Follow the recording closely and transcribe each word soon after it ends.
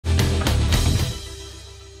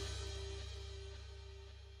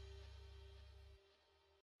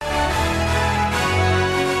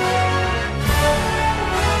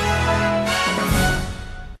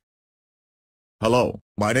Hello,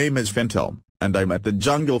 my name is Fintel, and I'm at the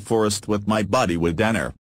jungle forest with my buddy with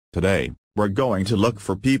dinner. Today, we're going to look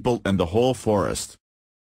for people in the whole forest.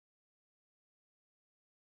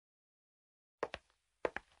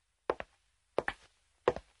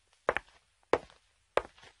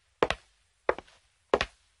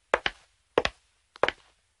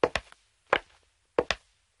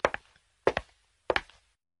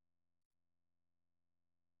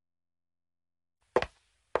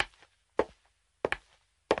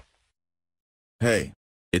 Hey,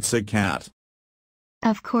 it's a cat.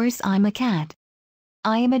 Of course I'm a cat.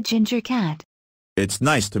 I am a ginger cat. It's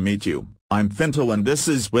nice to meet you. I'm Fintel and this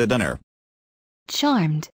is with dinner.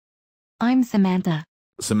 Charmed. I'm Samantha.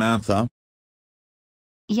 Samantha?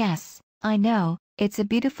 Yes, I know, it's a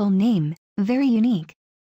beautiful name, very unique.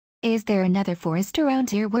 Is there another forest around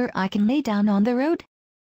here where I can lay down on the road?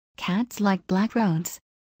 Cats like black roads.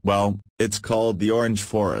 Well, it's called the Orange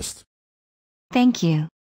Forest. Thank you.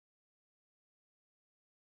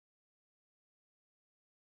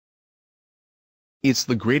 It's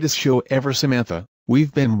the greatest show ever, Samantha.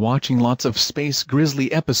 We've been watching lots of Space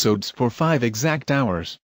Grizzly episodes for 5 exact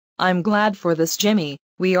hours. I'm glad for this, Jimmy.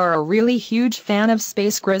 We are a really huge fan of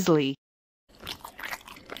Space Grizzly.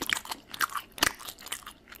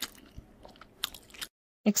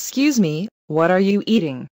 Excuse me, what are you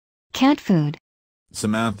eating? Cat food.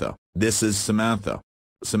 Samantha, this is Samantha.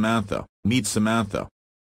 Samantha, meet Samantha.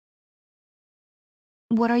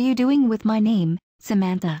 What are you doing with my name,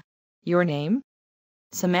 Samantha? Your name?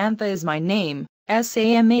 Samantha is my name,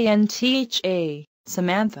 Samantha,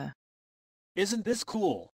 Samantha. Isn't this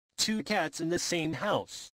cool? 2 cats in the same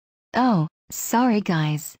house. Oh, sorry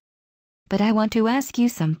guys. But I want to ask you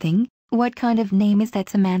something. What kind of name is that,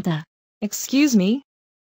 Samantha? Excuse me?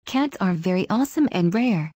 Cats are very awesome and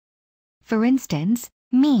rare. For instance,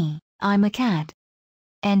 me, I'm a cat.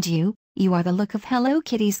 And you are the look of Hello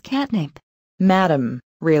Kitty's Catnip. Madam,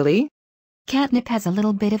 really? Catnip has a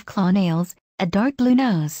little bit of claw nails, a dark blue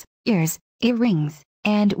nose, ears, earrings,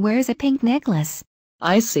 and wears a pink necklace.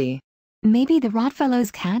 I see. Maybe the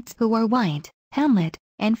rodfellows cats who are white, Hamlet,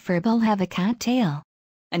 and Furball have a cat tail.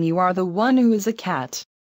 And you are the one who is a cat.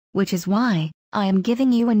 Which is why I am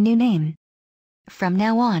giving you a new name. From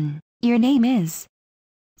now on, your name is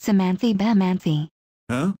Samantha Bamantha.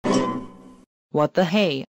 Huh? What the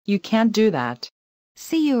hey, you can't do that.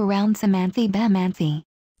 See you around, Samantha Bamantha.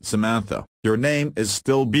 Samantha, your name is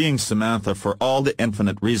still being Samantha for all the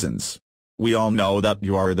infinite reasons. We all know that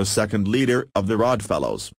you are the second leader of the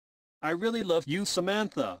Rodfellows. I really love you,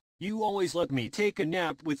 Samantha. You always let me take a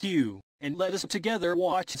nap with you, and let us together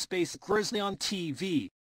watch Space Grizzly on TV.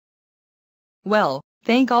 Well,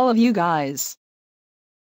 thank all of you guys.